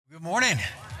Good morning.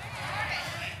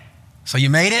 So you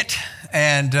made it,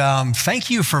 and thank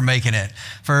you for making it.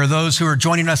 For those who are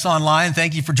joining us online,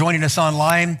 thank you for joining us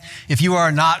online. If you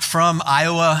are not from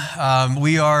Iowa,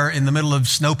 we are in the middle of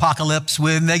snowpocalypse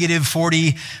with negative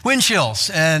 40 wind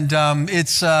chills. And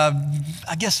it's,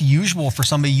 I guess, usual for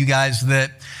some of you guys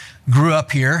that grew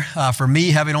up here. For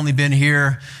me, having only been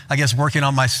here, I guess, working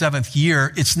on my 7th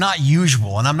year, it's not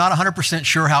usual. And I'm not 100%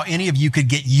 sure how any of you could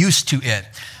get used to it.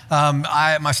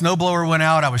 My snowblower went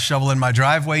out. I was shoveling my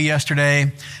driveway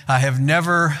yesterday. I have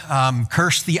never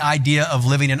cursed the idea of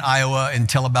living in Iowa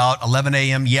until about 11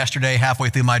 a.m. yesterday, halfway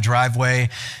through my driveway.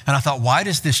 And I thought, why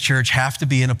does this church have to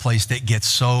be in a place that gets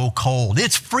so cold?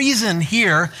 It's freezing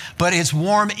here, but it's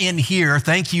warm in here.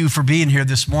 Thank you for being here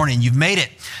this morning. You've made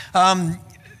it.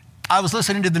 I was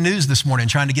listening to the news this morning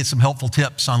trying to get some helpful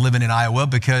tips on living in Iowa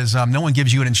because no one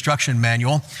gives you an instruction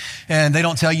manual, and they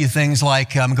don't tell you things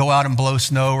like go out and blow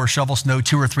snow or shovel snow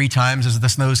 2 or 3 times as the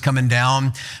snow's coming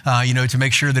down, to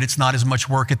make sure that it's not as much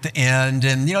work at the end,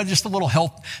 and just a little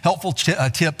helpful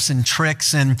tips and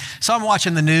tricks. And so I'm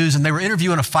watching the news, and they were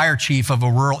interviewing a fire chief of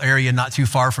a rural area not too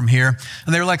far from here,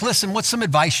 and they were like, listen, what's some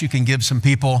advice you can give some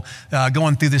people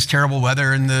going through this terrible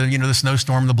weather and the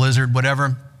snowstorm, the blizzard,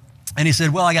 whatever? And he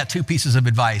said, well, I got 2 pieces of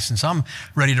advice, and so I'm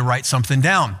ready to write something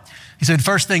down. He said,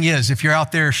 first thing is, if you're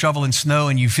out there shoveling snow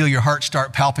and you feel your heart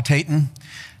start palpitating,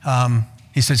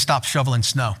 he said, stop shoveling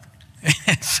snow.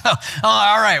 So,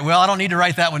 all right, well, I don't need to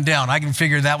write that one down. I can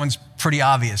figure that one's pretty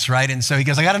obvious, right? And so he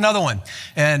goes, I got another one.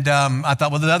 And I thought,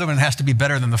 well, the other one has to be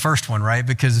better than the first one, right?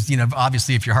 Because,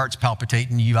 obviously if your heart's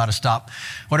palpitating, you ought to stop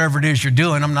whatever it is you're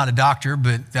doing. I'm not a doctor,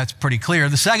 but that's pretty clear.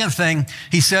 The second thing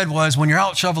he said was, when you're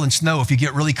out shoveling snow, if you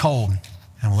get really cold, and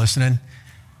I'm listening,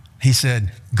 he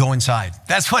said, go inside.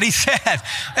 That's what he said.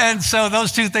 And so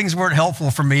those 2 things weren't helpful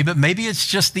for me, but maybe it's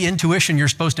just the intuition you're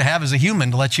supposed to have as a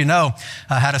human to let you know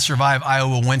how to survive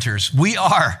Iowa winters. We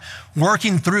are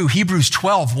working through Hebrews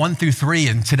 12, 1 through 3,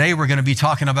 and today we're going to be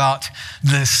talking about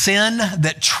the sin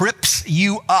that trips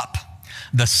you up.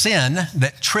 The sin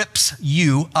that trips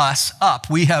us up.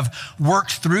 We have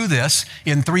worked through this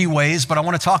in 3 ways, but I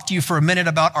want to talk to you for a minute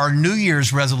about our New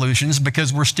Year's resolutions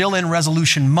because we're still in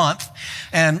resolution month.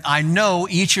 And I know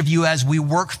each of you, as we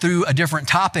work through a different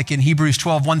topic in Hebrews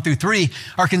 12, 1 through 3,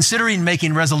 are considering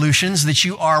making resolutions, that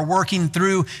you are working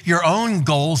through your own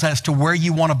goals as to where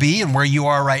you want to be and where you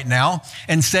are right now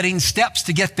and setting steps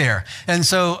to get there. And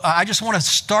so I just want to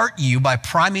start you by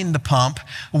priming the pump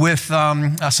with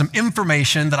some information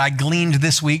that I gleaned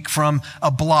this week from a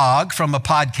blog, from a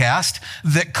podcast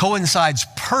that coincides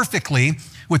perfectly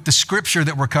with the scripture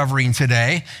that we're covering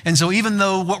today. And so even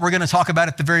though what we're going to talk about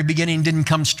at the very beginning didn't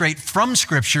come straight from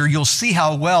scripture, you'll see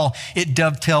how well it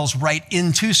dovetails right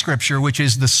into scripture, which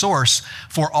is the source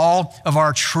for all of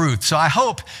our truth. So I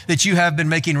hope that you have been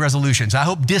making resolutions. I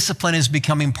hope discipline is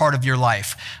becoming part of your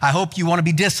life. I hope you want to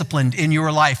be disciplined in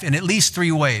your life in at least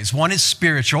 3 ways. One is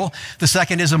spiritual, the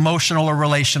second is emotional or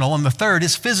relational, and the third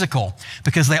is physical,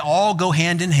 because they all go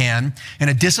hand in hand, and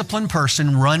a disciplined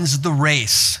person runs the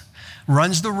race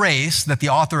that the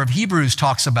author of Hebrews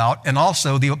talks about, and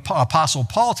also the Apostle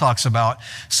Paul talks about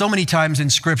so many times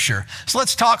in Scripture. So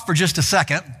let's talk for just a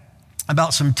second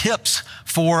about some tips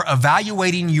for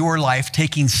evaluating your life,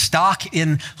 taking stock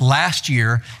in last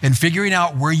year, and figuring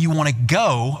out where you want to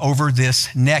go over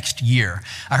this next year.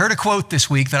 I heard a quote this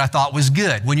week that I thought was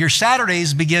good. When your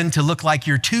Saturdays begin to look like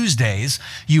your Tuesdays,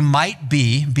 you might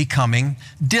be becoming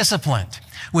disciplined.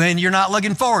 When you're not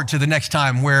looking forward to the next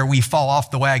time where we fall off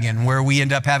the wagon, where we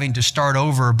end up having to start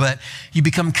over, but you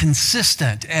become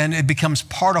consistent and it becomes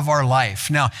part of our life.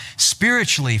 Now,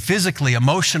 spiritually, physically,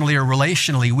 emotionally, or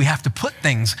relationally, we have to put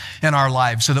things in our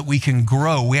lives so that we can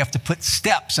grow. We have to put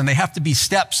steps, and they have to be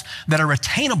steps that are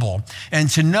attainable. And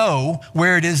to know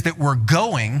where it is that we're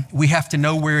going, we have to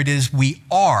know where it is we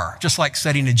are, just like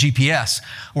setting a GPS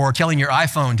or telling your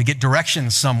iPhone to get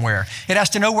directions somewhere. It has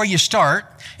to know where you start,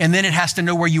 and then it has to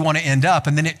know where you want to end up,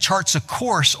 and then it charts a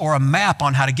course or a map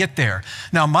on how to get there.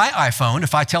 Now, my iPhone,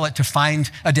 if I tell it to find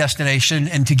a destination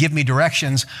and to give me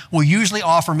directions, will usually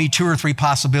offer me 2 or 3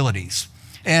 possibilities.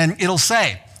 And it'll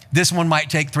say, this one might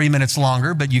take 3 minutes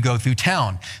longer, but you go through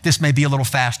town. This may be a little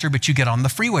faster, but you get on the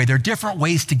freeway. There are different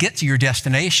ways to get to your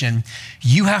destination.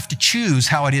 You have to choose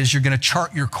how it is you're going to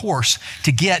chart your course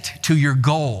to get to your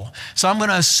goal. So I'm going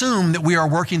to assume that we are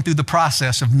working through the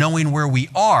process of knowing where we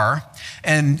are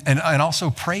and also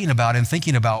praying about and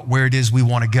thinking about where it is we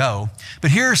want to go.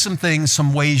 But here are some things,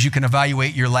 some ways you can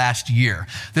evaluate your last year.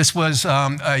 This was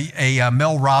a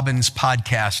Mel Robbins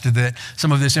podcast that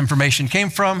some of this information came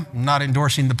from. I'm not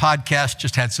endorsing the podcast,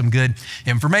 just had some good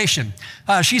information.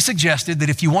 She suggested that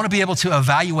if you want to be able to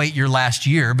evaluate your last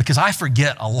year, because I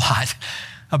forget a lot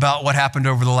about what happened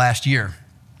over the last year.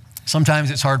 Sometimes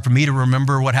it's hard for me to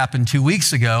remember what happened 2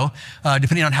 weeks ago,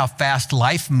 depending on how fast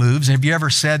life moves. And have you ever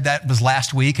said that was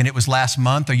last week and it was last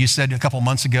month, or you said a couple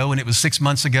months ago and it was 6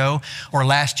 months ago, or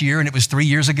last year and it was 3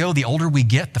 years ago? The older we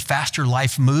get, the faster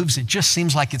life moves. It just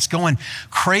seems like it's going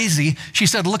crazy. She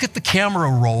said, look at the camera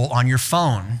roll on your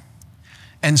phone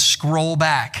and scroll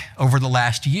back over the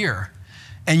last year,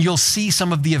 and you'll see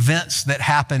some of the events that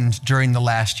happened during the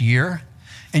last year.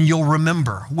 And you'll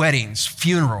remember weddings,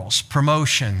 funerals,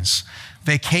 promotions,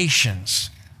 vacations,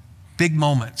 big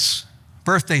moments,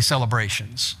 birthday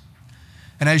celebrations.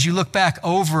 And as you look back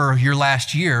over your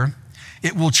last year,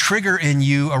 it will trigger in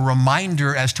you a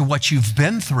reminder as to what you've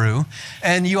been through.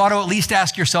 And you ought to at least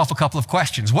ask yourself a couple of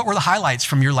questions. What were the highlights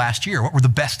from your last year? What were the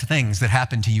best things that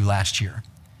happened to you last year?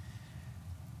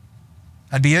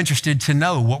 I'd be interested to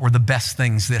know what were the best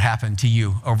things that happened to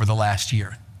you over the last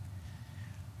year.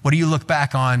 What do you look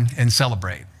back on and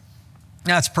celebrate?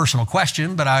 Now, it's a personal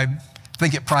question, but I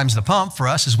think it primes the pump for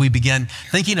us as we begin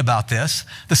thinking about this.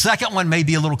 The second one may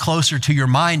be a little closer to your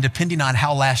mind, depending on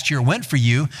how last year went for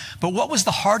you. But what was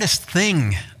the hardest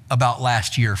thing about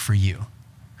last year for you?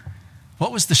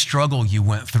 What was the struggle you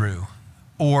went through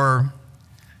or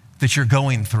that you're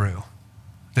going through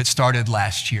that started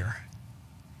last year?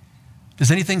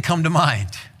 Does anything come to mind?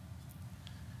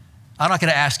 I'm not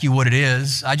going to ask you what it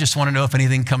is. I just want to know if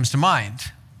anything comes to mind.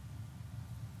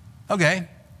 Okay,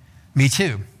 me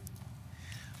too.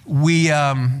 We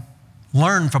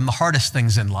learn from the hardest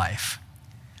things in life.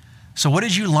 So what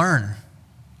did you learn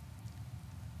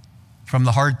from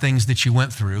the hard things that you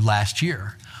went through last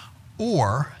year?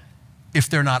 Or if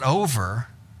they're not over,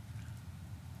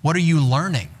 what are you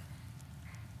learning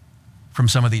from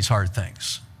some of these hard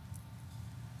things?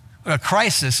 A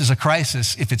crisis is a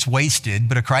crisis if it's wasted,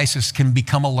 but a crisis can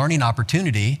become a learning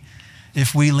opportunity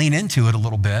if we lean into it a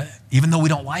little bit, even though we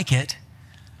don't like it,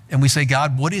 and we say,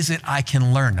 God, what is it I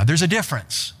can learn? Now, there's a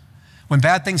difference. When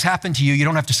bad things happen to you, you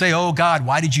don't have to say, oh, God,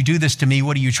 why did you do this to me?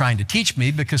 What are you trying to teach me?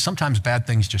 Because sometimes bad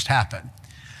things just happen.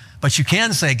 But you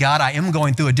can say, God, I am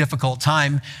going through a difficult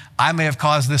time. I may have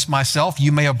caused this myself.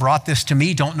 You may have brought this to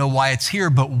me. Don't know why it's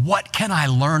here, but what can I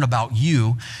learn about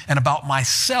you and about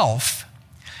myself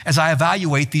as I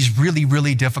evaluate these really,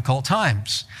 really difficult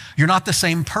times? You're not the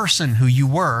same person who you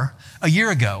were a year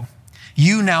ago.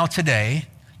 You now today,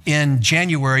 in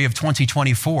January of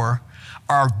 2024,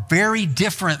 are very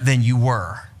different than you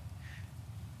were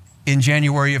in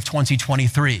January of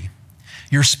 2023.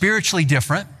 You're spiritually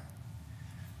different,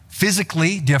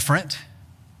 physically different,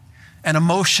 and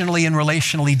emotionally and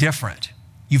relationally different.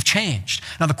 You've changed.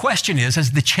 Now the question is,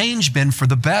 has the change been for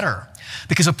the better?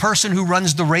 Because a person who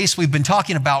runs the race we've been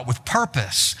talking about with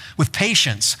purpose, with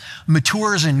patience,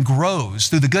 matures and grows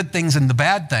through the good things and the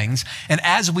bad things. And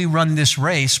as we run this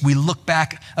race, we look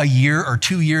back a year or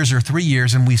 2 years or 3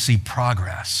 years and we see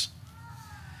progress.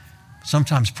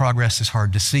 Sometimes progress is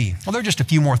hard to see. Well, there are just a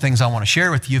few more things I want to share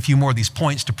with you, a few more of these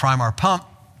points to prime our pump.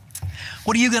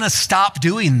 What are you going to stop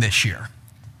doing this year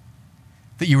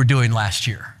that you were doing last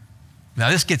year? Now,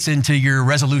 this gets into your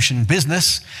resolution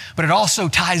business, but it also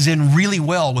ties in really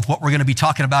well with what we're going to be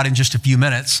talking about in just a few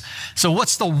minutes. So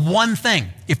what's the one thing,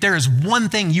 if there is one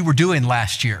thing you were doing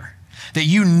last year that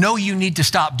you know you need to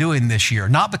stop doing this year?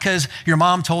 Not because your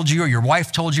mom told you or your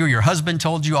wife told you or your husband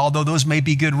told you, although those may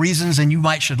be good reasons and you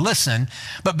might should listen,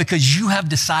 but because you have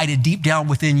decided deep down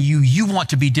within you, you want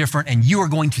to be different and you are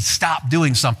going to stop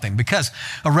doing something, because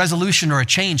a resolution or a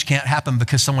change can't happen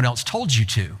because someone else told you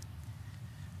to.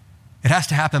 It has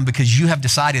to happen because you have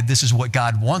decided this is what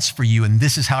God wants for you and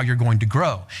this is how you're going to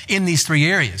grow in these three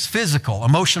areas: physical,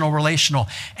 emotional, relational,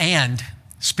 and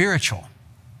spiritual.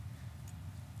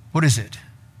 What is it?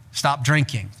 Stop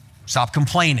drinking, stop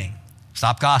complaining,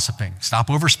 stop gossiping, stop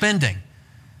overspending,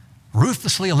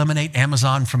 ruthlessly eliminate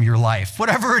Amazon from your life.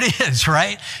 Whatever it is,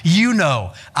 right? You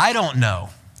know, I don't know.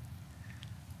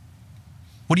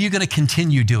 What are you going to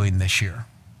continue doing this year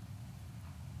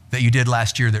that you did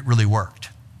last year that really worked?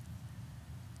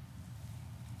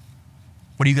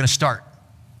 What are you going to start?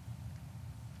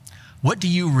 What do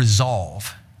you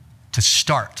resolve to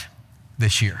start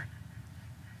this year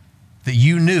that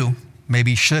you knew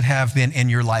maybe should have been in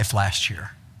your life last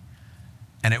year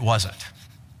and it wasn't?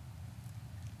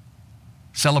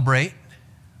 Celebrate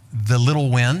the little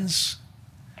wins,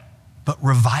 but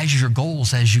revise your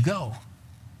goals as you go.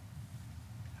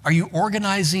 Are you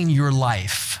organizing your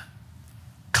life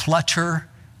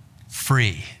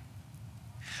clutter-free?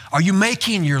 Are you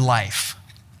making your life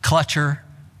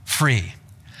clutter-free?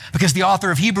 Because the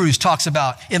author of Hebrews talks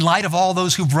about, in light of all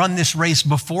those who've run this race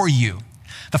before you,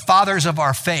 the fathers of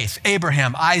our faith,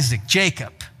 Abraham, Isaac,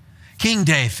 Jacob, King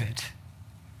David,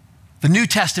 the New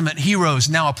Testament heroes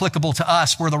now applicable to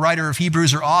us, where the writer of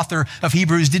Hebrews or author of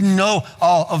Hebrews didn't know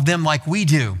all of them like we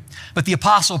do. But the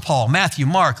Apostle Paul, Matthew,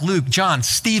 Mark, Luke, John,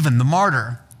 Stephen, the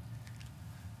martyr,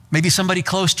 maybe somebody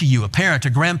close to you, a parent, a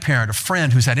grandparent, a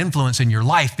friend who's had influence in your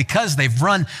life because they've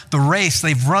run the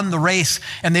race,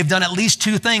 and they've done at least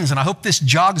two things. And I hope this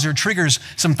jogs or triggers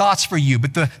some thoughts for you.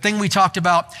 But the thing we talked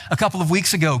about a couple of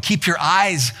weeks ago, keep your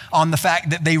eyes on the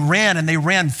fact that they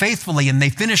ran faithfully and they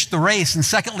finished the race. And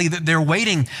secondly, that they're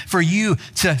waiting for you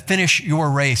to finish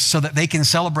your race so that they can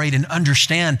celebrate and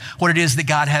understand what it is that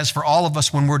God has for all of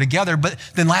us when we're together. But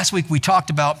then last week we talked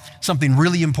about something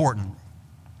really important.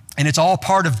 And it's all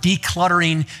part of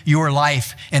decluttering your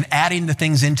life and adding the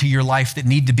things into your life that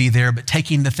need to be there, but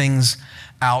taking the things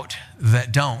out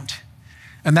that don't.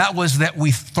 And that was that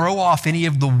we throw off any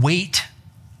of the weight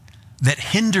that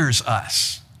hinders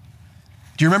us.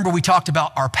 Do you remember we talked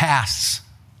about our pasts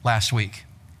last week?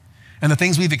 And the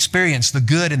things we've experienced, the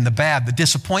good and the bad, the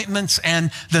disappointments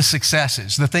and the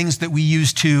successes, the things that we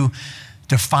use to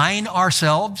define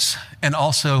ourselves and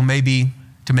also maybe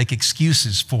to make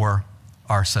excuses for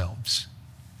ourselves.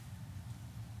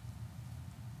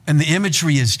 And the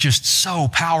imagery is just so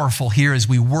powerful here as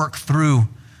we work through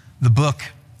the book,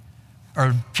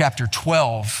 or chapter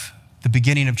 12, the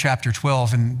beginning of chapter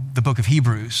 12 in the book of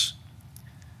Hebrews,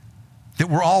 that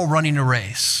we're all running a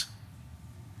race.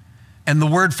 And the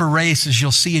word for race, as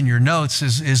you'll see in your notes,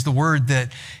 is the word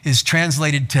that is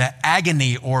translated to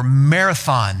agony or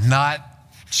marathon, not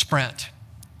sprint.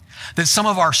 That some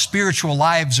of our spiritual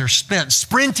lives are spent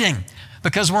sprinting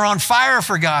because we're on fire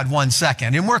for God 1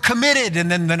 second and we're committed,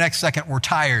 and then the next second we're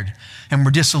tired and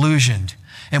we're disillusioned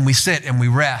and we sit and we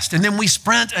rest. And then we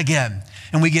sprint again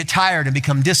and we get tired and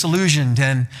become disillusioned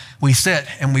and we sit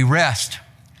and we rest.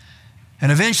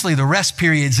 And eventually the rest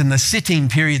periods and the sitting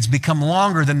periods become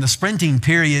longer than the sprinting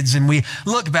periods. And we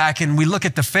look back and we look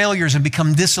at the failures and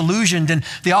become disillusioned. And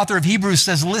the author of Hebrews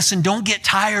says, listen, don't get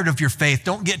tired of your faith.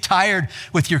 Don't get tired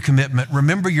with your commitment.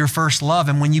 Remember your first love.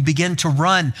 And when you begin to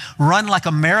run like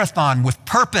a marathon with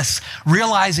purpose,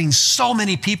 realizing so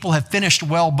many people have finished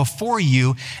well before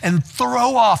you, and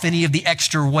throw off any of the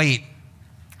extra weight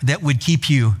that would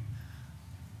keep you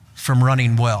from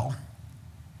running well.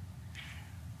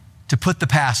 To put the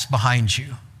past behind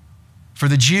you. For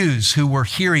the Jews who were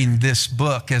hearing this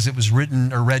book as it was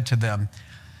written or read to them,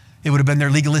 it would have been their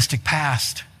legalistic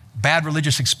past, bad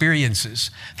religious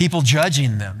experiences, people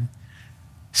judging them,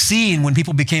 seeing when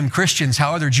people became Christians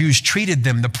how other Jews treated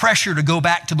them, the pressure to go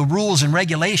back to the rules and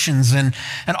regulations and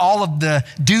all of the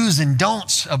do's and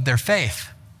don'ts of their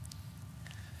faith.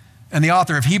 And the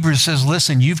author of Hebrews says,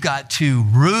 listen, you've got to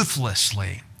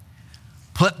ruthlessly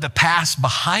put the past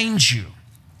behind you.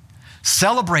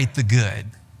 Celebrate the good.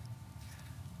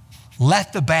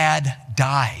 Let the bad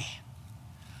die.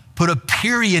 Put a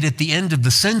period at the end of the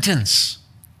sentence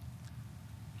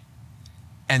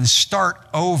and start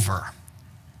over.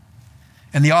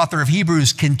 And the author of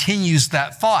Hebrews continues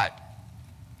that thought.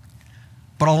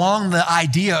 But along the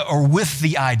idea, or with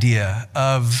the idea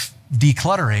of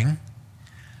decluttering,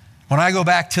 when I go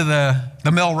back to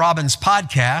the Mel Robbins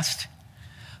podcast,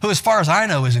 who as far as I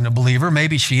know isn't a believer,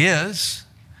 maybe she is,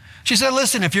 she said,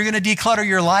 listen, if you're going to declutter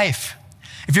your life,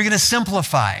 if you're going to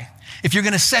simplify, if you're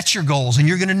going to set your goals and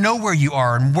you're going to know where you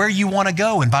are and where you want to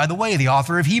go. And by the way, the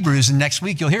author of Hebrews, and next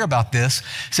week you'll hear about this,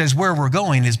 says where we're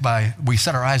going is we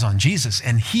set our eyes on Jesus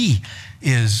and he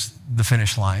is the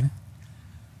finish line.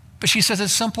 But she says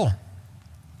it's simple.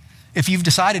 If you've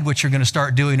decided what you're going to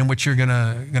start doing and what you're going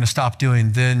to stop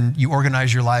doing, then you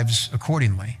organize your lives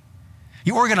accordingly.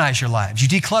 You organize your lives, you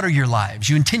declutter your lives,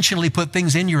 you intentionally put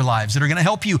things in your lives that are going to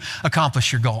help you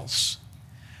accomplish your goals.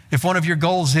 If one of your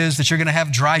goals is that you're going to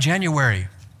have dry January,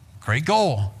 great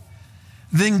goal.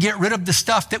 Then get rid of the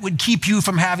stuff that would keep you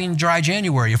from having dry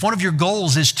January. If one of your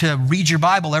goals is to read your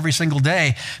Bible every single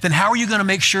day, then how are you going to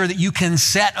make sure that you can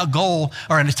set a goal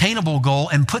or an attainable goal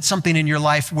and put something in your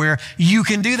life where you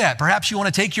can do that? Perhaps you want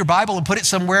to take your Bible and put it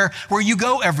somewhere where you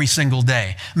go every single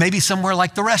day. Maybe somewhere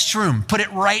like the restroom. Put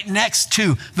it right next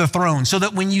to the throne so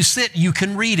that when you sit, you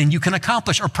can read and you can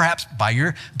accomplish, or perhaps by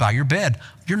your bed,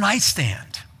 your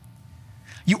nightstand.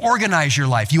 You organize your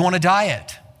life. You want to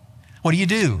diet. What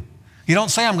do? You don't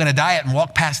say, I'm going to diet and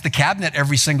walk past the cabinet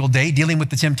every single day dealing with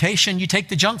the temptation. You take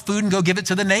the junk food and go give it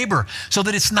to the neighbor so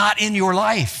that it's not in your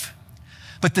life.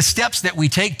 But the steps that we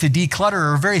take to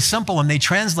declutter are very simple, and they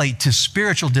translate to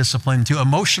spiritual discipline, to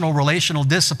emotional, relational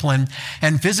discipline,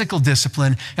 and physical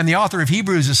discipline. And the author of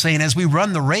Hebrews is saying, as we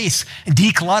run the race,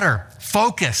 declutter,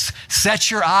 focus, set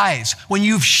your eyes. When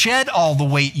you've shed all the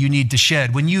weight you need to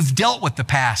shed, when you've dealt with the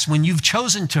past, when you've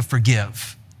chosen to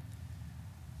forgive,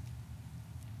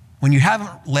 when you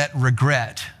haven't let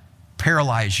regret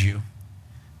paralyze you,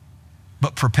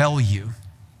 but propel you,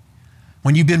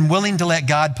 when you've been willing to let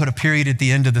God put a period at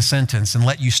the end of the sentence and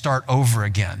let you start over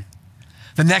again.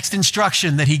 The next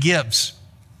instruction that he gives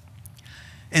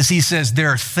is he says, there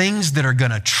are things that are going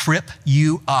to trip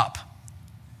you up.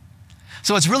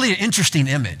 So it's really an interesting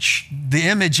image. The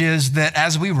image is that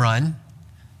as we run,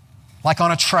 like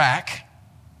on a track,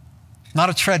 not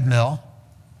a treadmill,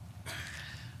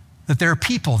 that there are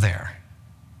people there,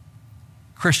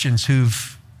 Christians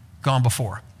who've gone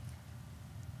before.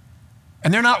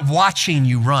 And they're not watching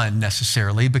you run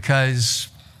necessarily, because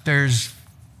there's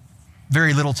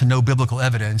very little to no biblical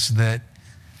evidence that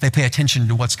they pay attention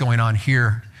to what's going on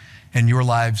here in your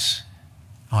lives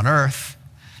on earth.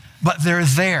 But they're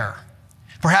there,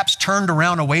 perhaps turned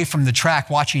around away from the track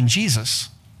watching Jesus,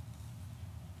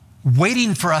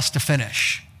 waiting for us to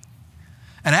finish.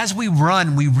 And as we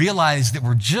run, we realize that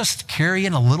we're just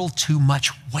carrying a little too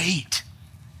much weight.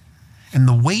 And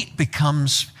the weight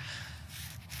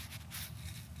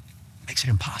makes it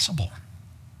impossible.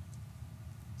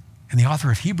 And the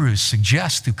author of Hebrews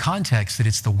suggests through context that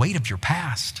it's the weight of your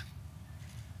past,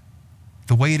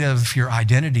 the weight of your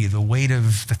identity, the weight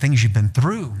of the things you've been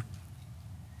through.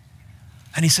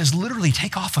 And he says, literally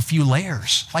take off a few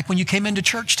layers, like when you came into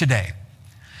church today.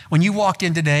 When you walked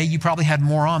in today, you probably had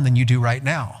more on than you do right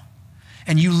now.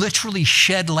 And you literally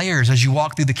shed layers as you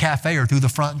walk through the cafe or through the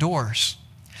front doors,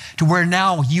 to where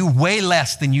now you weigh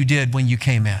less than you did when you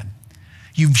came in.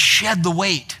 You've shed the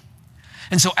weight.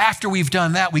 And so after we've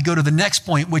done that, we go to the next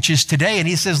point, which is today. And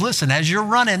he says, listen, as you're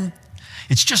running,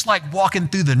 it's just like walking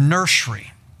through the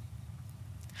nursery.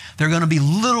 There are going to be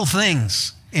little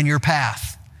things in your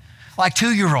path, like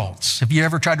 2-year-olds. Have you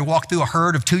ever tried to walk through a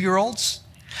herd of 2-year-olds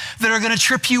that are going to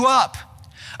trip you up?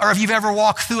 Or if you've ever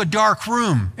walked through a dark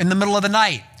room in the middle of the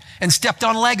night and stepped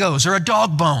on Legos or a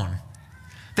dog bone,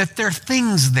 that there are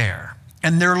things there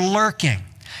and they're lurking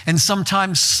and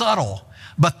sometimes subtle,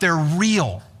 but they're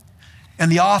real.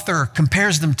 And the author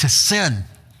compares them to sin.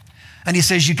 And he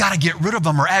says, you got to get rid of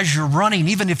them, or as you're running,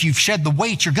 even if you've shed the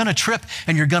weight, you're going to trip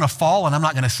and you're going to fall. And I'm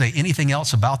not going to say anything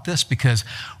else about this, because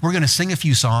we're going to sing a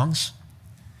few songs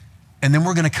and then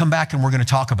we're going to come back and we're going to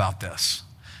talk about this.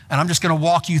 And I'm just going to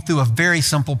walk you through a very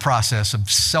simple process of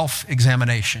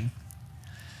self-examination,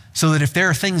 so that if there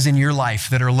are things in your life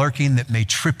that are lurking that may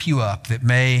trip you up, that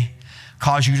may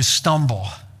cause you to stumble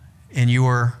in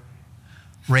your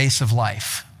race of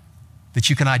life, that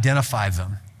you can identify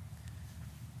them,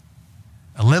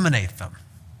 eliminate them,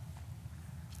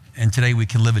 and today we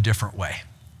can live a different way.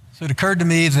 So it occurred to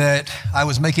me that I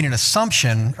was making an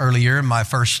assumption earlier in my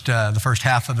the first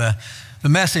half of the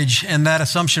message, and that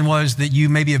assumption was that you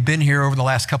maybe have been here over the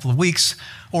last couple of weeks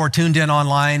or tuned in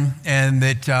online, and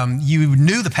that you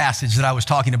knew the passage that I was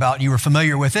talking about, and you were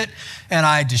familiar with it, and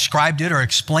I described it or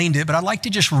explained it, but I'd like to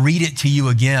just read it to you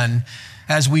again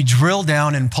as we drill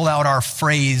down and pull out our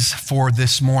phrase for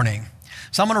this morning.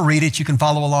 So I'm going to read it. You can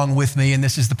follow along with me. And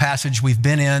this is the passage we've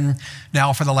been in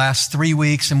now for the last 3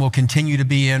 weeks, and we'll continue to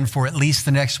be in for at least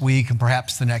the next week and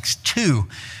perhaps the next 2,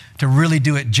 to really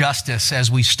do it justice as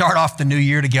we start off the new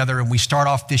year together and we start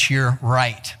off this year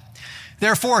right.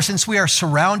 Therefore, since we are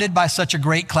surrounded by such a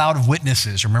great cloud of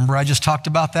witnesses, remember I just talked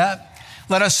about that?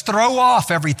 Let us throw off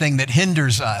everything that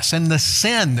hinders us and the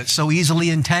sin that so easily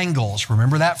entangles.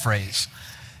 Remember that phrase.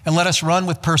 And let us run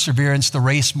with perseverance the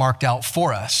race marked out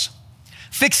for us,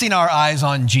 fixing our eyes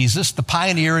on Jesus, the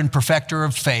pioneer and perfecter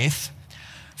of faith.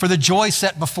 For the joy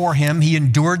set before him, he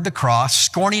endured the cross,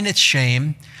 scorning its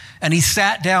shame, and he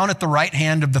sat down at the right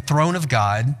hand of the throne of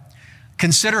God.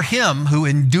 Consider him who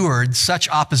endured such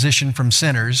opposition from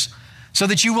sinners, so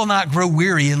that you will not grow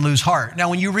weary and lose heart. Now,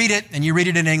 when you read it, and you read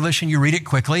it in English and you read it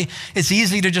quickly, it's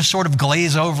easy to just sort of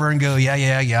glaze over and go,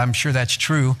 yeah, I'm sure that's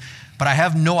true. But I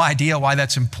have no idea why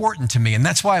that's important to me. And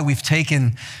that's why we've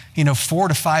taken, 4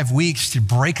 to 5 weeks to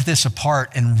break this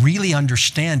apart and really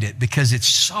understand it, because it's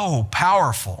so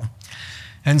powerful.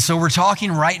 And so we're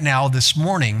talking right now this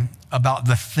morning about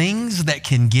the things that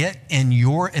can get in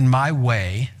your and my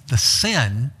way, the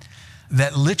sin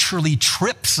that literally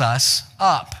trips us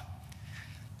up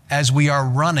as we are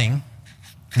running,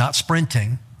 not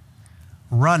sprinting,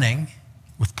 running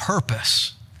with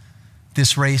purpose,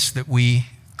 this race that we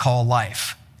call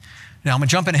life. Now, I'm going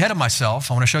to jump in ahead of myself.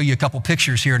 I want to show you a couple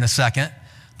pictures here in a second.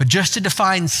 But just to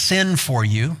define sin for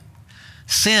you,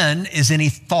 sin is any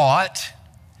thought,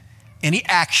 any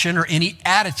action, or any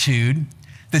attitude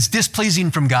that's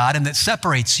displeasing from God and that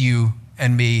separates you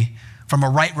and me from a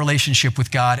right relationship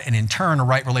with God and in turn a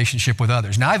right relationship with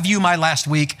others. Now I view my last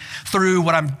week through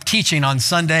what I'm teaching on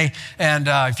Sunday, and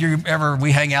if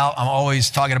we hang out, I'm always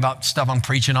talking about stuff I'm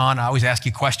preaching on. I always ask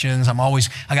you questions. I want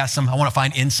to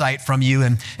find insight from you.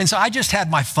 And so I just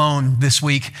had my phone this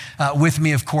week with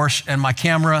me, of course, and my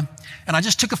camera. And I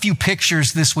just took a few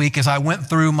pictures this week as I went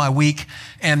through my week,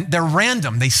 and they're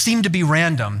random. They seem to be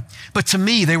random, but to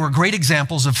me, they were great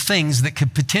examples of things that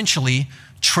could potentially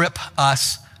trip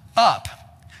us up.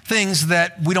 Things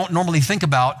that we don't normally think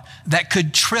about that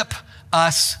could trip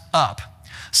us up.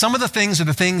 Some of the things are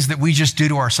the things that we just do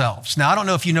to ourselves. Now, I don't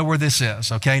know if you know where this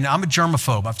is, okay? Now, I'm a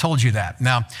germaphobe. I've told you that.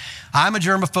 Now, I'm a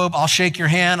germaphobe. I'll shake your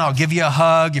hand. I'll give you a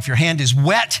hug. If your hand is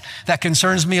wet, that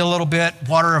concerns me a little bit.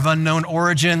 Water of unknown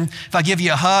origin. If I give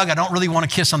you a hug, I don't really want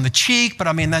to kiss on the cheek, but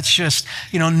I mean, that's just,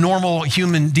 normal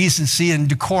human decency and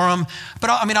decorum.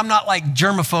 But I mean, I'm not like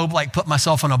germaphobe, like put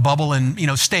myself in a bubble and,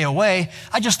 stay away.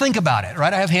 I just think about it,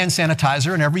 right? I have hand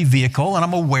sanitizer in every vehicle, and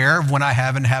I'm aware of when I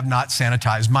have and have not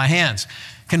sanitized my hands.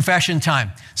 Confession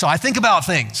time. So I think about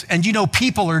things, and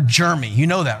people are germy. You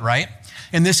know that, right?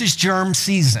 And this is germ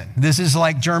season. This is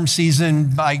like germ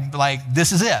season, like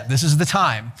this is it. This is the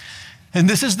time. And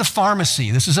this is the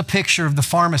pharmacy. This is a picture of the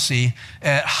pharmacy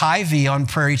at Hy-Vee on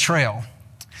Prairie Trail.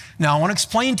 Now, I want to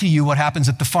explain to you what happens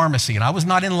at the pharmacy. And I was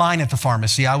not in line at the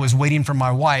pharmacy. I was waiting for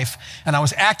my wife, and I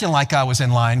was acting like I was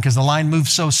in line because the line moved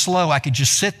so slow, I could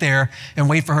just sit there and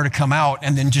wait for her to come out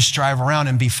and then just drive around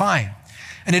and be fine.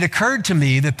 And it occurred to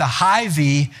me that the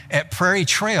Hy-Vee at Prairie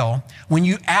Trail, when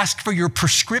you ask for your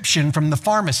prescription from the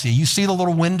pharmacy, you see the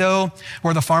little window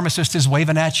where the pharmacist is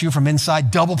waving at you from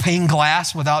inside, double pane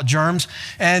glass without germs.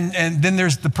 And then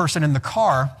there's the person in the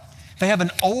car. They have an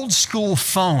old school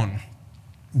phone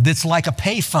that's like a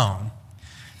pay phone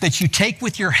that you take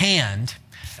with your hand,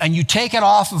 and you take it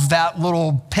off of that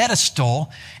little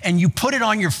pedestal and you put it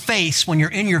on your face when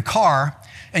you're in your car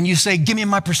and you say, "Give me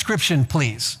my prescription,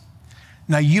 please."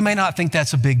 Now, you may not think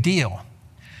that's a big deal.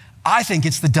 I think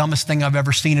it's the dumbest thing I've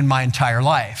ever seen in my entire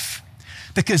life,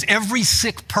 because every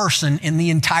sick person in the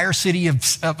entire city of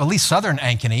at least southern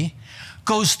Ankeny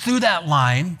goes through that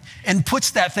line and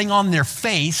puts that thing on their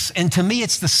face. And to me,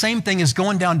 it's the same thing as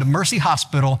going down to Mercy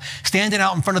Hospital, standing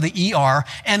out in front of the ER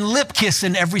and lip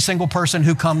kissing every single person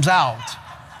who comes out.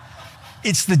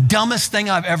 It's the dumbest thing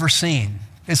I've ever seen.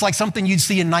 It's like something you'd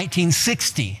see in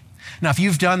 1960. Now, if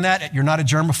you've done that, you're not a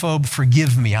germaphobe,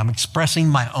 forgive me. I'm expressing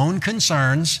my own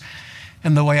concerns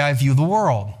and the way I view the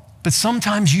world. But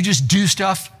sometimes you just do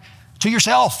stuff to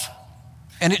yourself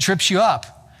and it trips you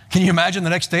up. Can you imagine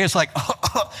the next day it's like,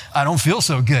 I don't feel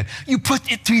so good. You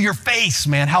put it to your face,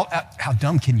 man. How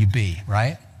dumb can you be,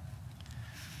 right?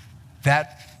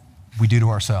 That we do to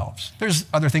ourselves. There's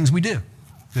other things we do.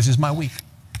 This is my week.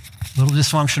 A little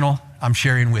dysfunctional, I'm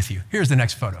sharing with you. Here's the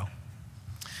next photo.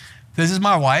 This is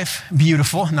my wife,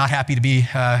 beautiful, not happy to be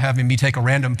having me take a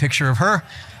random picture of her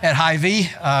at Hy-Vee.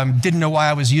 Didn't know why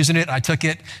I was using it. I took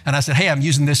it and I said, "Hey, I'm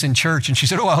using this in church." And she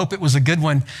said, "Oh, I hope it was a good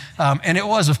one." And it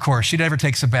was, of course. She never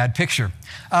takes a bad picture.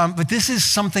 But this is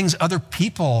some things other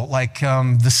people, like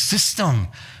the system,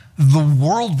 the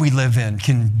world we live in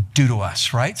can do to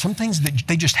us, right? Some things that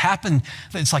they just happen,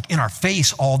 it's like in our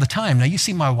face all the time. Now you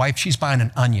see my wife, she's buying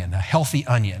an onion, a healthy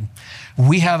onion.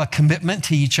 We have a commitment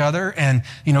to each other, and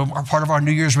part of our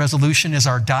New Year's resolution is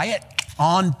our diet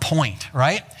on point,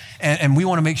 right? And we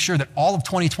want to make sure that all of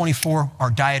 2024, our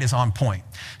diet is on point.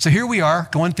 So here we are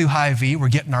going through Hy-Vee. We're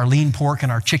getting our lean pork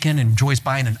and our chicken, and Joy's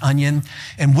buying an onion.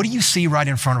 And what do you see right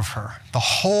in front of her? The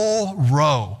whole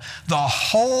row, the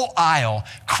whole aisle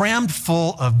crammed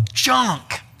full of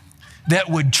junk that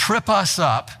would trip us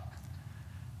up.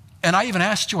 And I even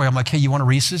asked Joy, I'm like, "Hey, you want a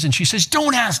Reese's?" And she says,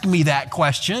 "Don't ask me that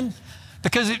question,"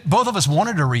 because both of us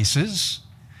wanted a Reese's.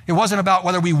 It wasn't about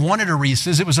whether we wanted a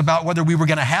Reese's. It was about whether we were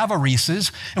going to have a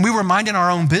Reese's. And we were minding our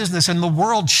own business, and the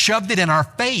world shoved it in our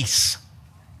face.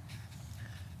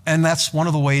 And that's one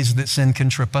of the ways that sin can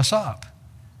trip us up.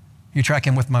 You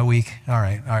tracking with my week? All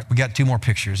right. We got 2 more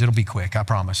pictures. It'll be quick, I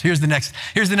promise. Here's the next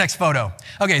photo.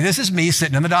 Okay, this is me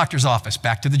sitting in the doctor's office,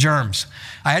 back to the germs.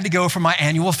 I had to go for my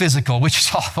annual physical, which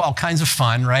is all kinds of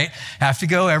fun, right? I have to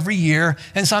go every year.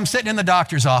 And so I'm sitting in the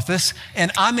doctor's office, and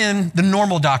I'm in the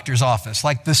normal doctor's office,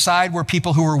 like the side where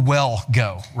people who are well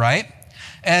go, right?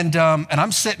 And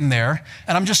I'm sitting there,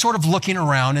 and I'm just sort of looking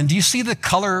around. And do you see the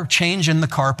color change in the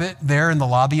carpet there in the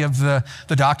lobby of the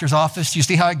doctor's office? Do you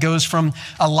see how it goes from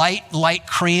a light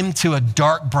cream to a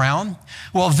dark brown?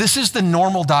 Well, this is the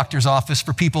normal doctor's office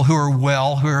for people who are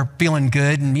well, who are feeling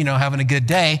good and, having a good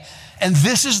day. And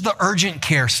this is the urgent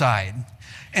care side.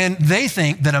 And they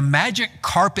think that a magic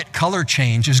carpet color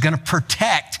change is going to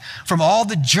protect from all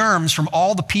the germs from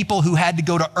all the people who had to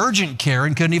go to urgent care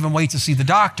and couldn't even wait to see the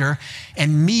doctor,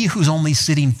 and me who's only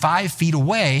sitting 5 feet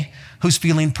away who's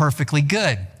feeling perfectly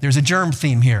good. There's a germ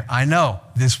theme here. I know.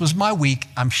 This was my week.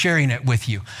 I'm sharing it with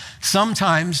you.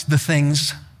 Sometimes the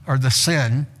things or the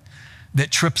sin that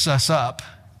trips us up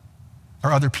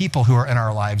are other people who are in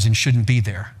our lives and shouldn't be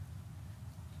there.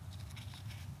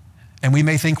 And we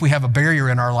may think we have a barrier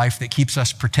in our life that keeps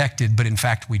us protected, but in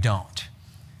fact we don't.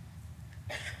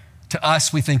 To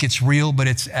us, we think it's real, but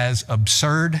it's as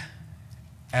absurd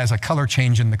as a color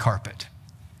change in the carpet.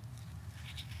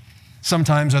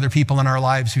 Sometimes other people in our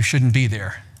lives who shouldn't be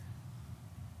there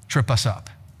trip us up.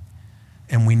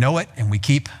 And we know it, and we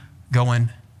keep going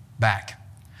back.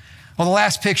 Well, the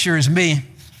last picture is me,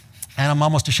 and I'm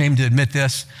almost ashamed to admit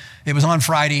this. It was on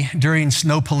Friday during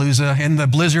Snowpalooza in the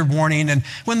blizzard warning. And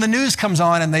when the news comes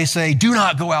on and they say, do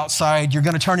not go outside, you're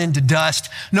going to turn into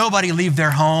dust, nobody leave their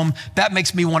home, that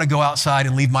makes me want to go outside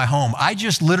and leave my home. I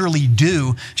just literally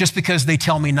do just because they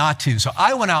tell me not to. So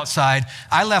I went outside,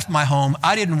 I left my home,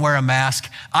 I didn't wear a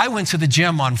mask. I went to the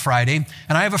gym on Friday,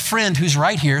 and I have a friend who's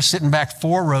right here sitting back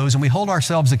 4 rows, and we hold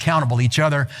ourselves accountable, each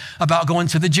other, about going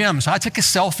to the gym. So I took a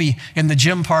selfie in the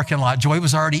gym parking lot. Joy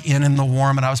was already in the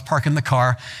warm, and I was parking the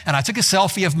car. And I took a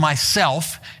selfie of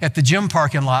myself at the gym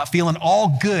parking lot, feeling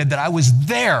all good that I was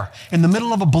there in the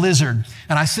middle of a blizzard.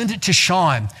 And I sent it to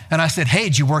Sean, and I said, hey,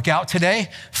 did you work out today?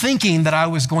 Thinking that I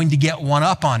was going to get one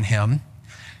up on him.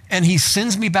 And he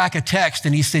sends me back a text,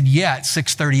 and he said, yeah, at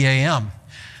 6:30 a.m.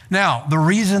 Now, the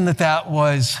reason that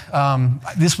was,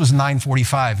 this was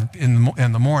 9:45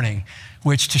 in the morning,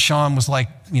 which to Sean was like,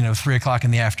 3 o'clock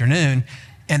in the afternoon.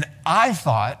 And I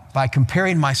thought, by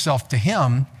comparing myself to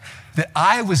him, that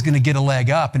I was going to get a leg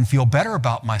up and feel better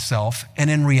about myself. And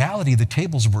in reality, the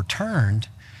tables were turned,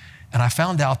 and I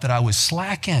found out that I was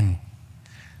slacking.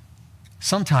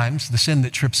 Sometimes the sin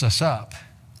that trips us up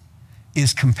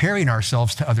is comparing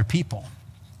ourselves to other people,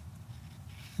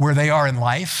 where they are in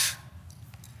life,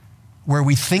 where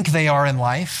we think they are in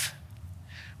life,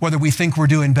 whether we think we're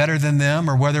doing better than them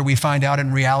or whether we find out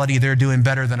in reality they're doing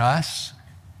better than us.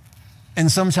 And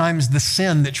sometimes the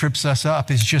sin that trips us up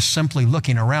is just simply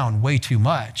looking around way too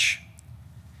much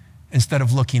instead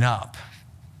of looking up.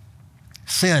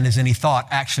 Sin is any thought,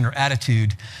 action, or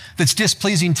attitude that's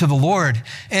displeasing to the Lord.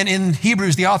 And in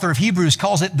Hebrews, the author of Hebrews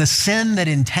calls it the sin that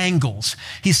entangles.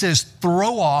 He says,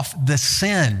 throw off the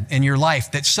sin in your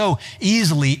life that so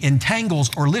easily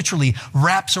entangles or literally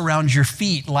wraps around your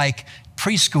feet like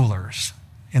preschoolers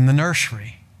in the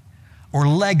nursery, or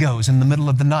Legos in the middle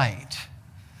of the night,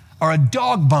 or a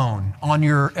dog bone on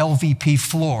your LVP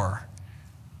floor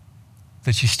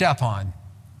that you step on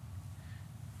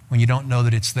when you don't know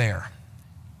that it's there.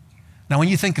 Now, when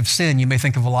you think of sin, you may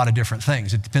think of a lot of different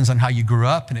things. It depends on how you grew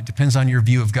up, and it depends on your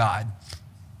view of God.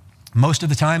 Most of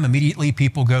the time, immediately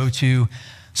people go to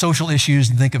social issues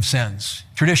and think of sins.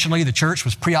 Traditionally, the church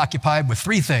was preoccupied with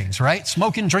 3 things, right?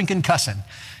 Smoking, drinking, cussing.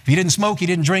 If you didn't smoke, you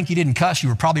didn't drink, you didn't cuss, you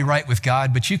were probably right with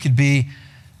God, but you could be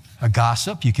a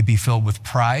gossip, you could be filled with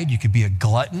pride, you could be a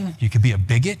glutton, you could be a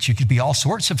bigot, you could be all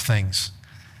sorts of things.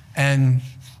 And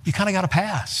you kind of got a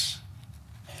pass.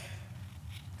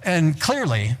 And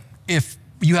clearly, if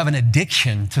you have an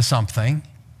addiction to something,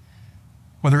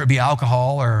 whether it be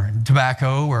alcohol or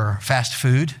tobacco or fast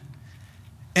food,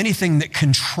 anything that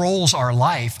controls our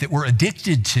life that we're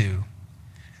addicted to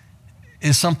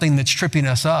is something that's tripping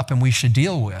us up and we should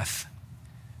deal with.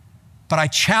 But I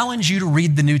challenge you to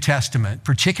read the New Testament,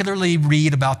 particularly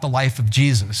read about the life of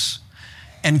Jesus,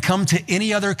 and come to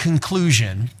any other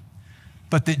conclusion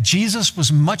but that Jesus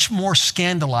was much more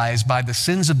scandalized by the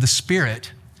sins of the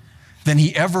Spirit than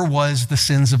he ever was the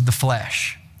sins of the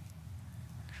flesh.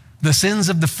 The sins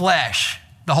of the flesh,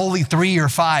 the holy 3 or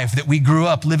 5 that we grew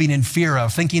up living in fear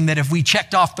of, thinking that if we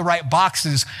checked off the right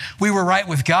boxes, we were right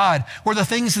with God, were the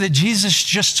things that Jesus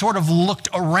just sort of looked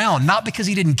around, not because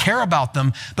he didn't care about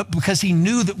them, but because he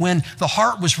knew that when the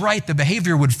heart was right, the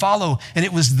behavior would follow, and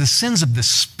it was the sins of the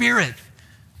Spirit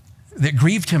that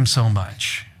grieved him so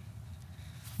much.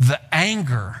 The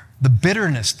anger, the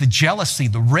bitterness, the jealousy,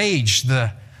 the rage,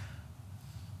 the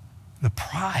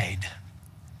pride,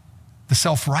 the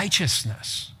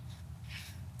self-righteousness,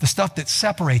 the stuff that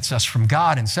separates us from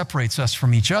God and separates us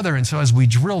from each other. And so as we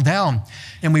drill down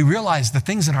and we realize the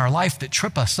things in our life that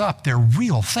trip us up, they're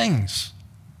real things.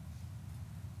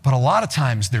 But a lot of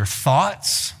times they're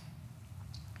thoughts,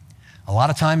 a lot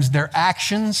of times they're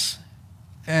actions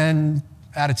and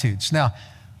attitudes. Now,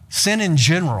 sin in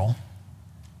general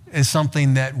is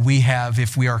something that we have,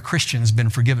 if we are Christians,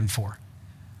 been forgiven for.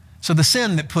 So the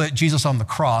sin that put Jesus on the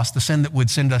cross, the sin that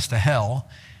would send us to hell,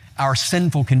 our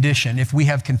sinful condition, if we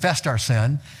have confessed our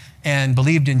sin and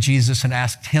believed in Jesus and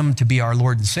asked him to be our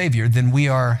Lord and Savior, then we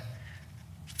are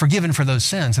forgiven for those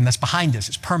sins, and that's behind us.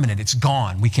 It's permanent. It's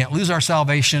gone. We can't lose our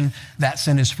salvation. That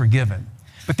sin is forgiven.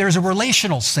 But there's a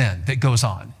relational sin that goes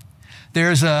on.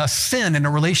 There's a sin in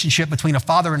a relationship between a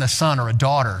father and a son or a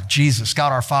daughter, Jesus,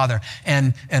 God our Father,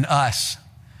 and us.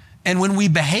 And when we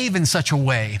behave in such a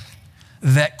way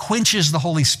that quenches the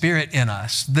Holy Spirit in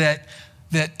us, that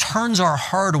turns our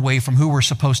heart away from who we're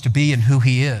supposed to be and who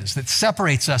he is, that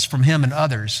separates us from him and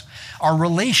others, our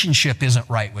relationship isn't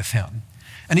right with him.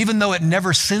 And even though it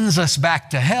never sends us back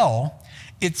to hell,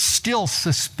 it still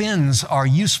suspends our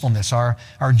usefulness, our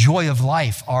joy of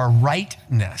life, our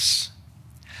rightness.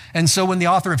 And so when the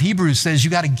author of Hebrews says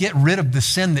you got to get rid of the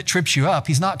sin that trips you up,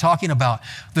 he's not talking about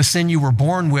the sin you were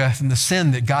born with and the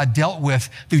sin that God dealt with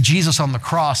through Jesus on the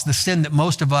cross, the sin that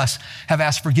most of us have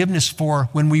asked forgiveness for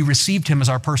when we received him as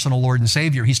our personal Lord and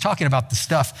Savior. He's talking about the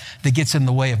stuff that gets in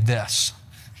the way of this.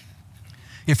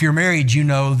 If you're married, you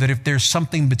know that if there's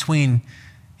something between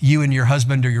you and your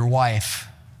husband or your wife,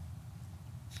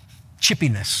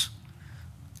 chippiness,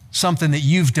 something that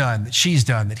you've done, that she's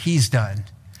done, that he's done,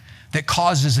 that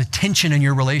causes a tension in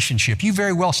your relationship. You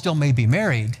very well still may be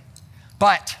married,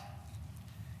 but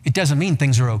it doesn't mean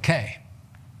things are okay.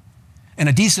 And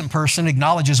a decent person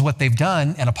acknowledges what they've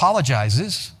done and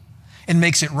apologizes and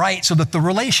makes it right so that the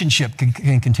relationship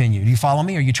can continue. Do you follow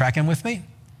me? Are you tracking with me?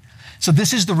 So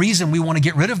this is the reason we want to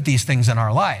get rid of these things in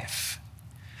our life.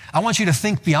 I want you to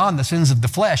think beyond the sins of the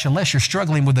flesh unless you're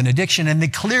struggling with an addiction, and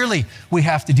then clearly we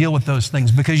have to deal with those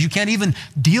things because you can't even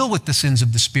deal with the sins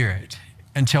of the Spirit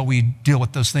until we deal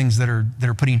with those things that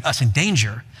are putting us in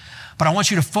danger. But I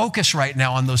want you to focus right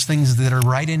now on those things that are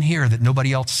right in here that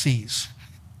nobody else sees.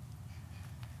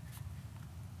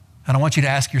 And I want you to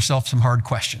ask yourself some hard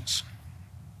questions.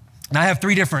 And I have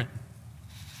three different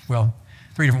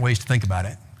ways to think about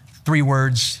it. 3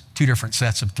 words, 2 different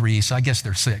sets of 3, so I guess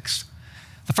there's 6.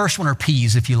 The first one are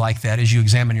P's, if you like that, as you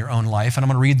examine your own life. And I'm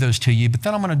going to read those to you, but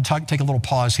then I'm going to take a little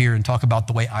pause here and talk about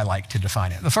the way I like to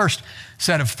define it. The first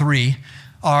set of 3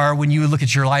 are when you look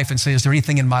at your life and say, is there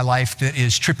anything in my life that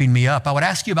is tripping me up? I would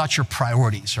ask you about your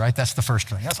priorities, right? That's the first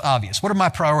thing. That's obvious. What are my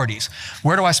priorities?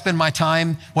 Where do I spend my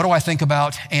time? What do I think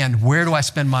about? And where do I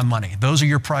spend my money? Those are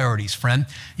your priorities, friend.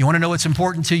 You want to know what's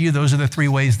important to you? Those are the 3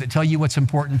 ways that tell you what's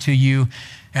important to you.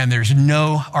 And there's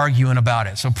no arguing about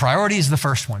it. So priority is the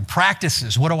first one.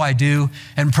 Practices, what do I do?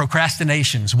 And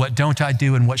procrastinations, what don't I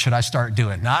do and what should I start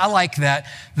doing? Now, I like that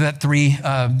 3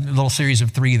 little series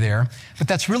of 3 there, but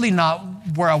that's really not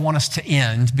where I want us to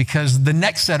end, because the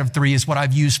next set of 3 is what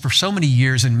I've used for so many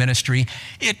years in ministry.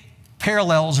 It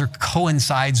parallels or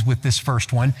coincides with this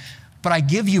first one, but I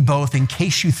give you both in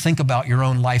case you think about your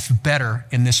own life better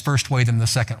in this first way than the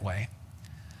second way.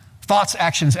 Thoughts,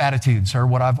 actions, attitudes are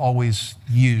what I've always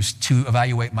used to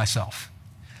evaluate myself.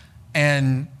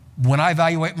 And when I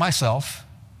evaluate myself,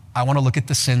 I want to look at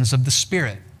the sins of the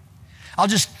Spirit. I'll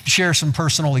just share some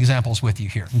personal examples with you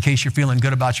here. In case you're feeling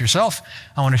good about yourself,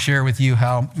 I want to share with you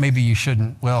how maybe you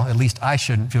shouldn't, well, at least I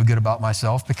shouldn't feel good about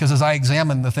myself, because as I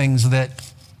examine the things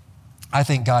that I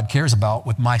think God cares about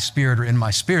with my spirit or in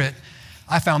my spirit,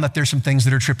 I found that there's some things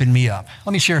that are tripping me up.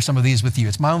 Let me share some of these with you.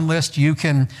 It's my own list. You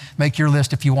can make your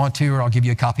list if you want to, or I'll give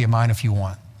you a copy of mine if you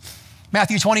want.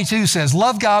 Matthew 22 says,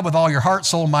 love God with all your heart,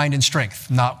 soul, mind, and strength.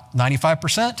 Not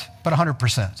 95%, but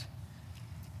 100%.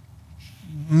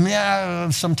 Yeah,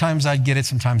 sometimes I get it,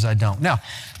 sometimes I don't. Now,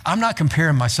 I'm not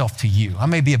comparing myself to you. I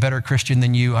may be a better Christian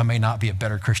than you. I may not be a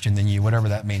better Christian than you, whatever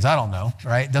that means. I don't know,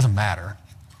 right? It doesn't matter.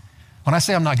 When I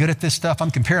say I'm not good at this stuff, I'm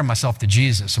comparing myself to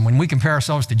Jesus. And when we compare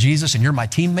ourselves to Jesus and you're my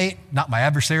teammate, not my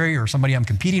adversary or somebody I'm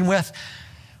competing with,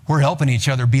 we're helping each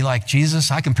other be like Jesus.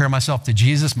 I compare myself to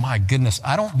Jesus. My goodness,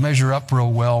 I don't measure up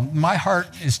real well. My heart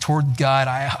is toward God.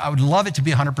 I would love it to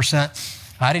be 100%.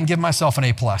 I didn't give myself an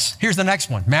A+. Here's the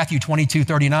next one. Matthew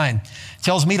 22:39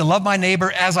 tells me to love my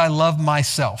neighbor as I love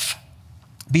myself.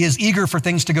 Be as eager for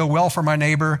things to go well for my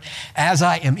neighbor as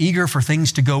I am eager for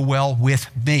things to go well with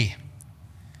me.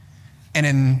 And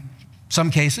in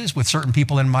some cases, with certain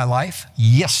people in my life,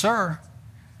 yes, sir.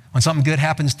 When something good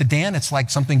happens to Dan, it's like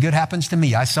something good happens to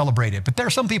me. I celebrate it. But there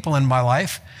are some people in my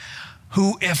life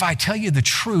who, if I tell you the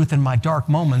truth in my dark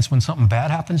moments, when something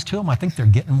bad happens to them, I think they're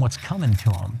getting what's coming to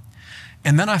them.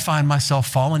 And then I find myself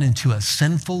falling into a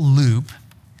sinful loop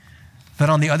that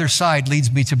on the other side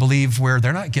leads me to believe where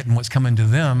they're not getting what's coming to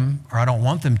them, or I don't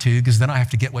want them to, because then I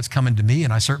have to get what's coming to me,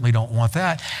 and I certainly don't want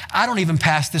that. I don't even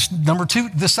pass this number 2,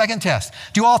 the second test.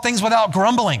 Do all things without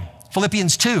grumbling.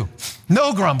 Philippians 2,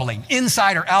 no grumbling,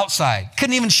 inside or outside.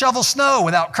 Couldn't even shovel snow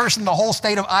without cursing the whole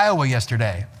state of Iowa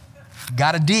yesterday.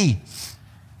 Got a D.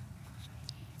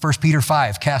 1 Peter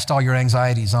 5, cast all your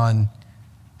anxieties on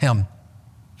him,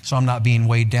 so I'm not being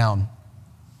weighed down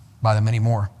by them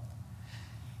anymore.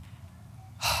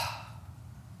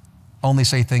 Only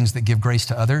say things that give grace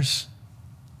to others,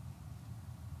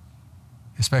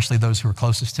 especially those who are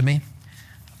closest to me.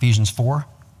 Ephesians 4.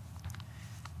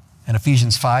 And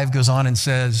Ephesians 5 goes on and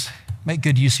says, make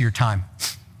good use of your time.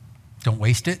 Don't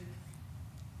waste it.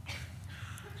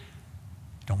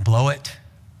 Don't blow it.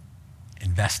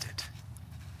 Invest it.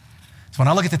 So when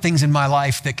I look at the things in my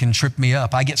life that can trip me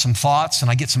up, I get some thoughts and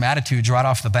I get some attitudes right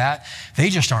off the bat. They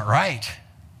just aren't right.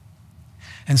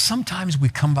 And sometimes we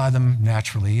come by them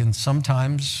naturally, and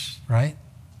sometimes, right,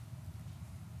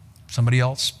 somebody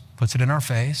else puts it in our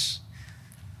face.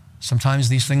 Sometimes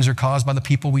these things are caused by the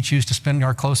people we choose to spend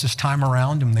our closest time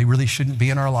around, and they really shouldn't be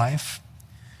in our life.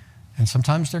 And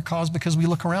sometimes they're caused because we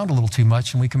look around a little too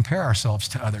much and we compare ourselves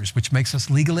to others, which makes us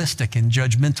legalistic and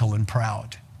judgmental and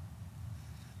proud.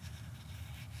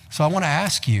 So I want to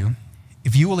ask you,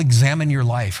 if you will examine your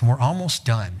life, and we're almost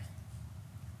done.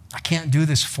 I can't do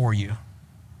this for you.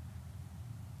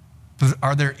 But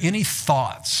are there any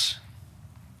thoughts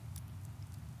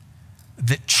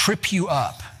that trip you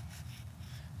up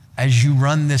as you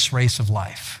run this race of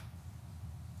life?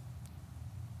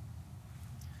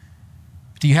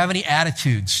 Do you have any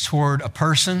attitudes toward a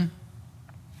person,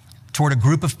 toward a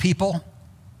group of people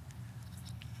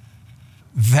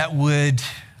that would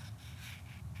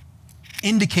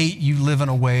indicate you live in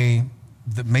a way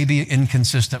that may be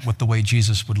inconsistent with the way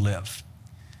Jesus would live?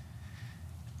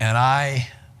 And I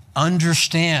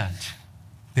understand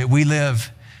that we live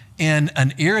in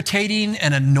an irritating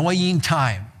and annoying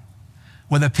time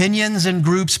with opinions and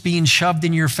groups being shoved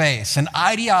in your face and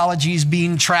ideologies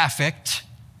being trafficked,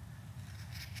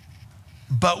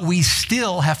 but we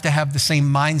still have to have the same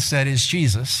mindset as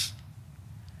Jesus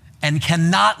and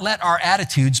cannot let our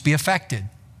attitudes be affected.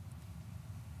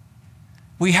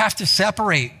 We have to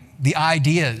separate the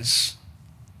ideas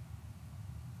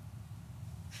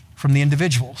from the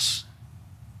individuals.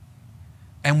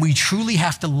 And we truly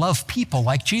have to love people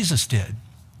like Jesus did.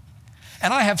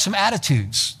 And I have some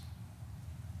attitudes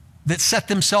that set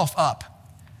themselves up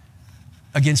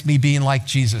against me being like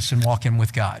Jesus and walking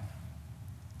with God.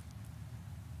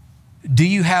 Do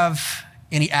you have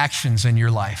any actions in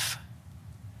your life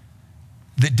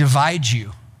that divide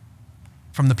you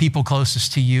from the people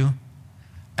closest to you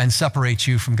and separate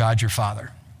you from God your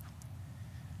Father?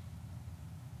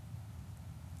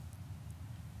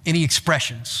 Any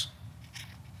expressions?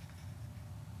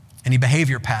 Any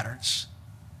behavior patterns?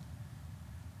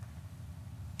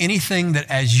 Anything that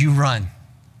as you run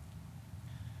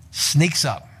sneaks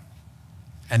up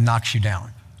and knocks you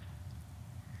down?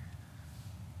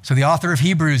 So the author of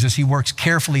Hebrews, as he works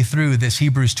carefully through this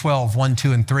Hebrews 12, 1,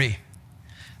 2, and 3,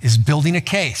 is building a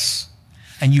case.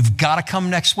 And you've got to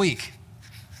come next week,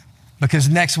 because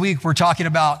next week we're talking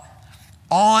about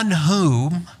on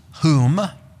whom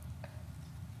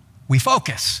we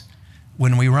focus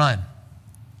when we run.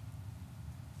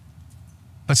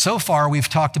 But so far, we've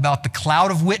talked about the cloud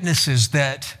of witnesses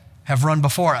that have run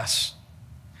before us.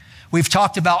 We've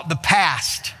talked about the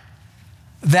past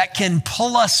that can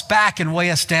pull us back and weigh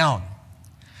us down.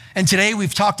 And today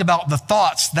we've talked about the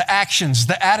thoughts, the actions,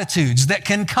 the attitudes that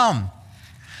can come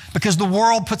because the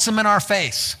world puts them in our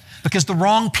face, because the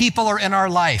wrong people are in our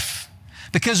life,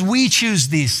 because we choose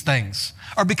these things,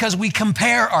 or because we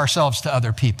compare ourselves to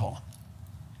other people.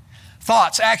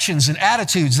 Thoughts, actions, and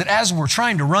attitudes that as we're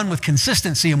trying to run with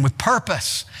consistency and with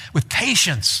purpose, with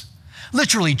patience,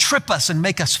 literally trip us and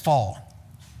make us fall.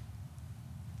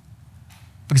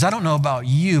 Because I don't know about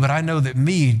you, but I know that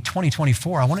me,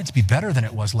 2024, I want it to be better than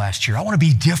it was last year. I want to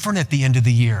be different at the end of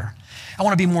the year. I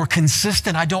want to be more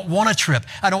consistent. I don't want to trip.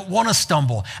 I don't want to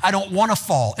stumble. I don't want to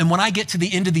fall. And when I get to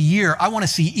the end of the year, I want to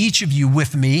see each of you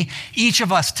with me, each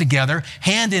of us together,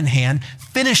 hand in hand,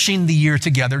 finishing the year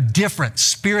together, different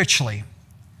spiritually,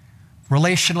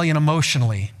 relationally and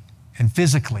emotionally, and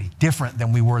physically, different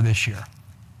than we were this year.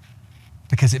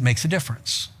 Because it makes a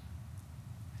difference.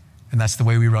 And that's the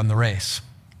way we run the race.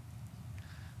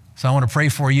 So I want to pray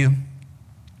for you,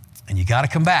 and you got to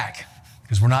come back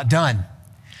because we're not done.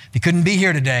 If you couldn't be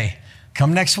here today,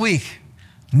 come next week.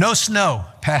 No snow.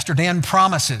 Pastor Dan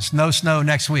promises no snow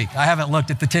next week. I haven't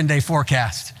looked at the 10-day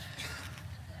forecast.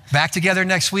 Back together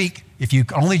next week. If you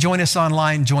only join us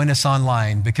online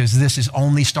because this is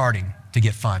only starting to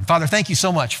get fun. Father, thank you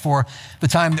so much for the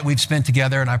time that we've spent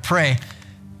together, and I pray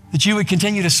that you would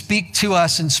continue to speak to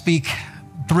us and speak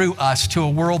through us to a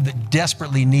world that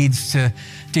desperately needs to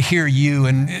hear you.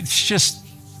 And it's just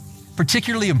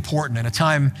particularly important in a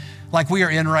time like we are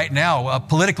in right now, a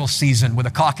political season with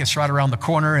a caucus right around the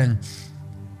corner and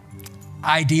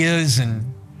ideas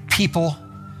and people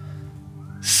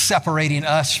separating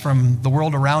us from the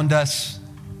world around us,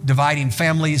 dividing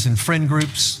families and friend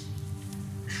groups,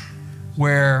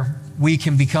 where we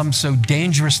can become so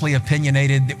dangerously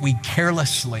opinionated that we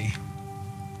carelessly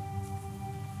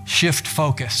shift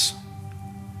focus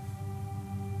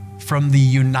from the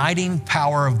uniting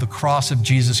power of the cross of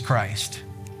Jesus Christ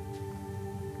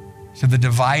to the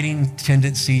dividing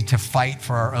tendency to fight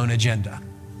for our own agenda.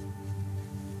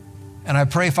 And I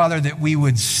pray, Father, that we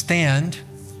would stand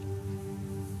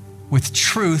with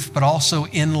truth, but also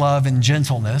in love and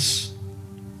gentleness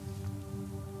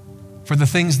for the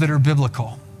things that are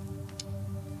biblical,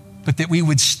 but that we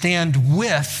would stand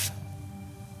with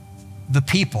the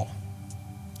people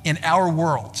in our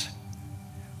world,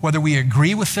 whether we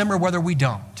agree with them or whether we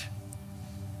don't,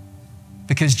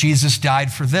 because Jesus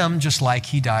died for them just like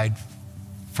he died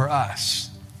for us.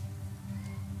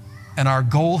 And our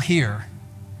goal here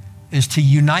is to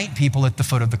unite people at the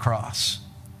foot of the cross.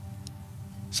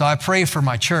 So I pray for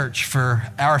my church, for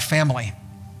our family,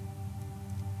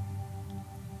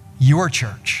 your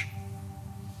church,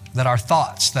 that our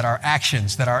thoughts, that our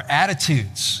actions, that our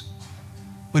attitudes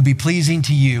would be pleasing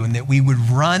to you, and that we would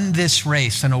run this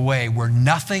race in a way where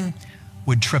nothing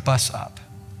would trip us up.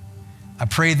 I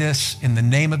pray this in the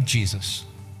name of Jesus.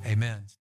 Amen.